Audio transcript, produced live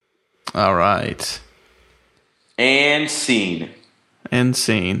All right. And scene.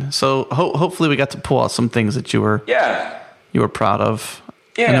 So hopefully we got to pull out some things that you were proud of.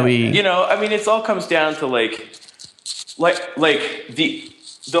 Yeah, it all comes down to like the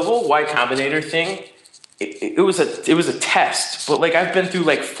whole Y Combinator thing. It was a test, but like I've been through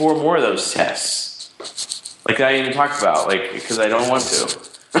like 4 more of those tests. Like I didn't even talk about because I don't want to.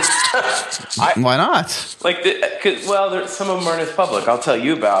 Why not? Like, some of them aren't as public. I'll tell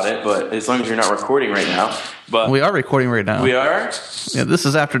you about it, but as long as you're not recording right now. But we are recording right now. We are? Yeah, this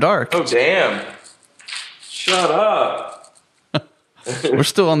is After Dark. Oh, damn. Shut up. We're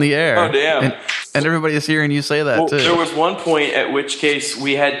still on the air. Oh, damn. And everybody is hearing you say that, too. There was one point at which case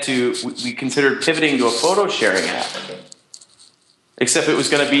we considered pivoting to a photo sharing app. Except it was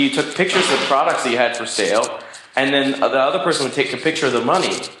going to be, you took pictures of products that you had for sale, and then the other person would take a picture of the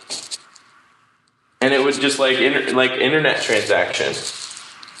money. And it was just like internet transaction.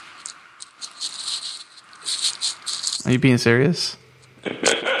 Are you being serious?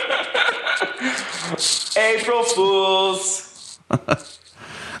 April Fools.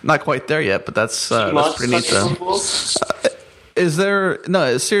 Not quite there yet, but that's pretty neat, though.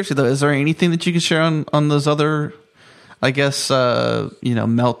 Seriously though, is there anything that you can share on those other, I guess,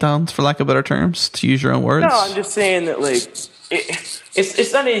 meltdowns, for lack of better terms, to use your own words? No, I'm just saying that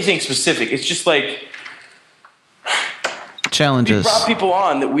it's not anything specific. It's just like challenges. We brought people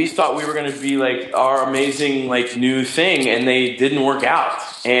on that we thought we were going to be like our amazing new thing, and they didn't work out,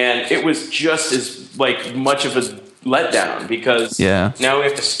 and it was just as much of a letdown because now we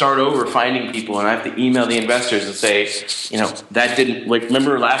have to start over finding people, and I have to email the investors and say, that didn't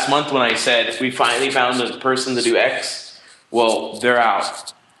remember last month when I said we finally found a person to do X? Well, they're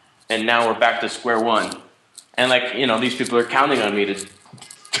out, and now we're back to square one, and these people are counting on me to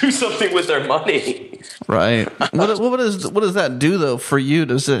do something with their money. Right. What does that do though for you?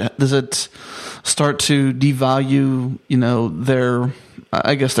 Does it start to devalue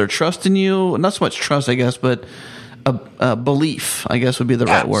their trust in you? Not so much trust, I guess, but a belief, I guess, would be the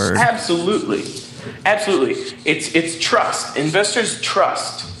right word. Absolutely. It's trust. Investors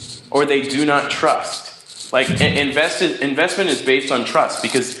trust, or they do not trust. Investment is based on trust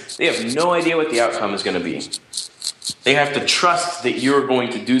because they have no idea what the outcome is going to be. They have to trust that you're going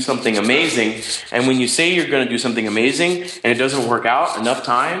to do something amazing, and when you say you're going to do something amazing and it doesn't work out enough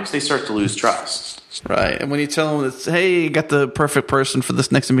times, they start to lose trust. Right. And when you tell them, hey, you got the perfect person for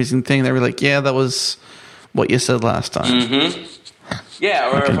this next amazing thing, they're like, yeah, that was what you said last time. Mm-hmm.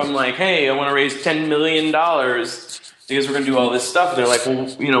 Yeah, or if I'm like, hey, I want to raise $10 million because we're going to do all this stuff, they're like,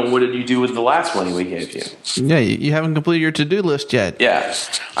 well, what did you do with the last money we gave you? Yeah, you haven't completed your to-do list yet. Yeah.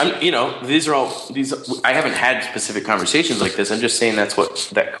 These I haven't had specific conversations like this. I'm just saying that's what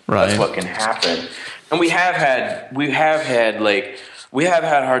can happen. And we have had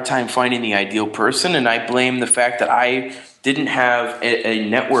a hard time finding the ideal person, and I blame the fact that I didn't have a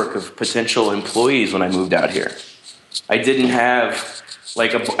network of potential employees when I moved out here. I didn't have I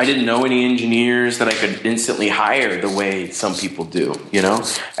didn't know any engineers that I could instantly hire the way some people do.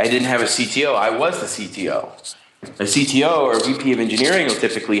 I didn't have a CTO. I was the CTO. A CTO or a VP of engineering will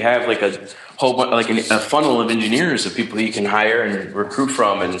typically have a whole bunch, a funnel of engineers of people you can hire and recruit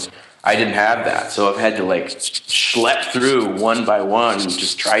from, and I didn't have that. So I've had to schlep through one by one,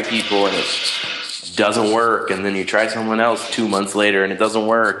 just try people, and it doesn't work. And then you try someone else 2 months later, and it doesn't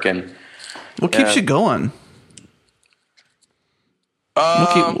work. And what keeps you going?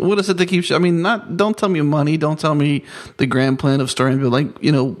 What is it that keeps you? I mean, don't tell me money. Don't tell me the grand plan of Storenvy.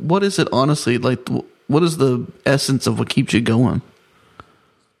 What is it honestly? What is the essence of what keeps you going?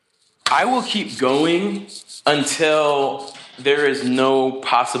 I will keep going until there is no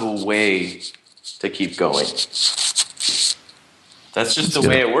possible way to keep going. That's just the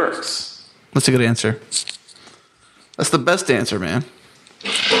way it works. That's a good answer. That's the best answer, man.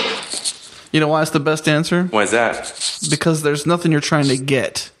 You know why it's the best answer? Why is that? Because there's nothing you're trying to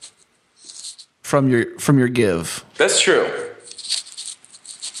get from your give. That's true.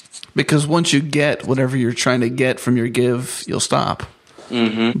 Because once you get whatever you're trying to get from your give, you'll stop.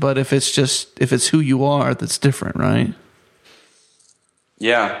 Mm-hmm. But if it's who you are, that's different, right?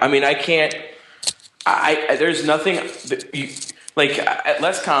 Yeah. I mean, I can't. There's nothing that at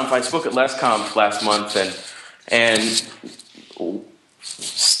LessConf. I spoke at LessConf last month, and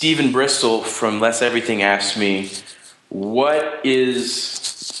Stephen Bristol from Less Everything asked me, what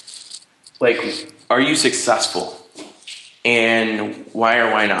is, are you successful? And why or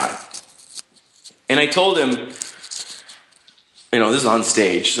why not? And I told him, this is on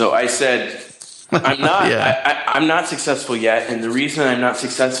stage. So I said, I'm not, I'm not successful yet. And the reason I'm not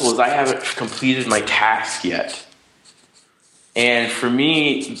successful is I haven't completed my task yet. And for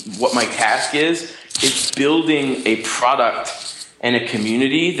me, what my task is, it's building a product and a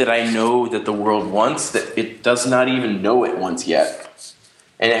community that I know that the world wants, that it does not even know it wants yet.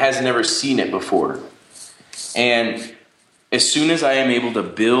 And it has never seen it before. And as soon as I am able to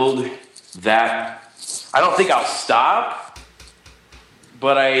build that, I don't think I'll stop,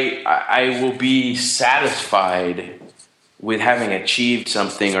 but I will be satisfied with having achieved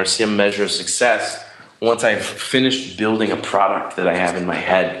something or some measure of success once I've finished building a product that I have in my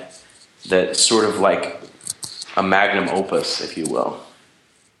head that's sort of like a magnum opus, if you will.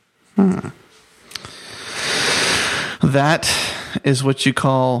 That is what you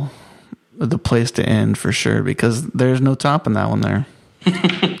call the place to end for sure, because there's no topping that one there.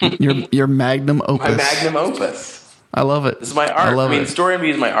 your magnum opus. My magnum opus. I love it. This is my art. I mean, Storenvy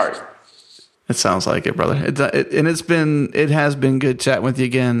is my art. It sounds like it, brother. It has been good chatting with you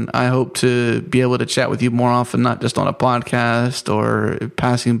again. I hope to be able to chat with you more often, not just on a podcast or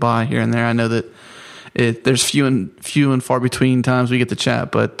passing by here and there. I know that there's few and far between times we get to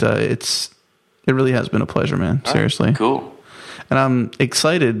chat, but it really has been a pleasure, man. Seriously, right, cool. And I'm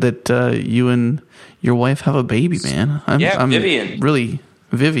excited that you and your wife have a baby, man. I'm Vivian. Really,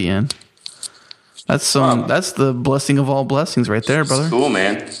 Vivian. That's the blessing of all blessings, right there, brother. Cool,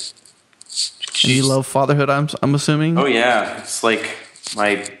 man. And you love fatherhood, I'm assuming? Oh, yeah. It's like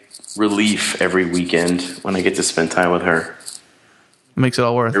my relief every weekend when I get to spend time with her. It makes it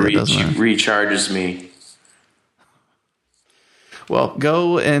all worth it, doesn't it? Recharges me. Well,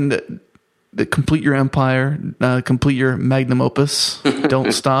 go and complete your empire, complete your magnum opus.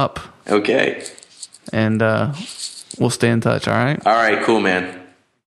 Don't stop. Okay. And we'll stay in touch, all right? All right, cool, man.